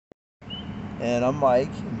And I'm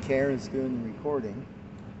Mike, and Karen's doing the recording.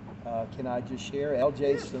 Can I just share?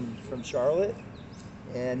 LJ's from Charlotte,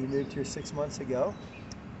 and he moved here 6 months ago.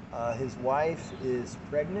 His wife is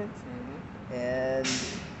pregnant, and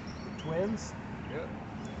twins. Yep.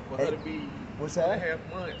 For her to be what's 2.5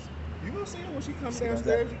 that? months. You gonna see her when she comes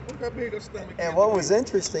downstairs. Look how big her stomach is. And what was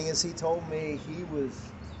interesting is he told me he was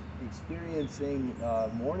experiencing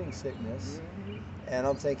morning sickness, and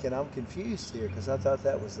I'm thinking I'm confused here because I thought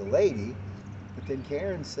that was the lady. But then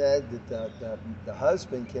Karen said that the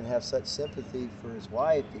husband can have such sympathy for his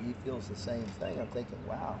wife that he feels the same thing. I'm thinking,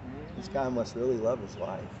 wow, this guy must really love his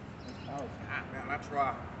wife. Oh, man, I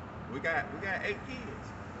try. We got 8 kids.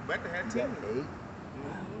 Rebecca had 10. You got 8?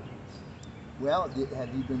 Well,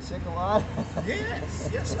 have you been sick a lot?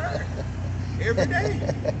 Yes, sir. Every day.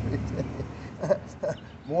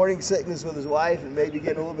 Morning sickness with his wife, and maybe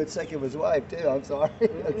getting a little bit sick of his wife too. I'm sorry.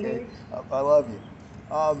 Okay, I love you.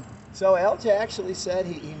 So LJ actually said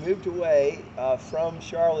he moved away from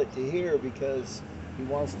Charlotte to here because he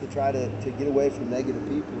wants to try to get away from negative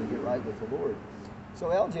people and get right with the Lord. So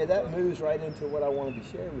LJ, that moves right into what I wanted to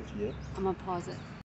share with you. I'm gonna pause it.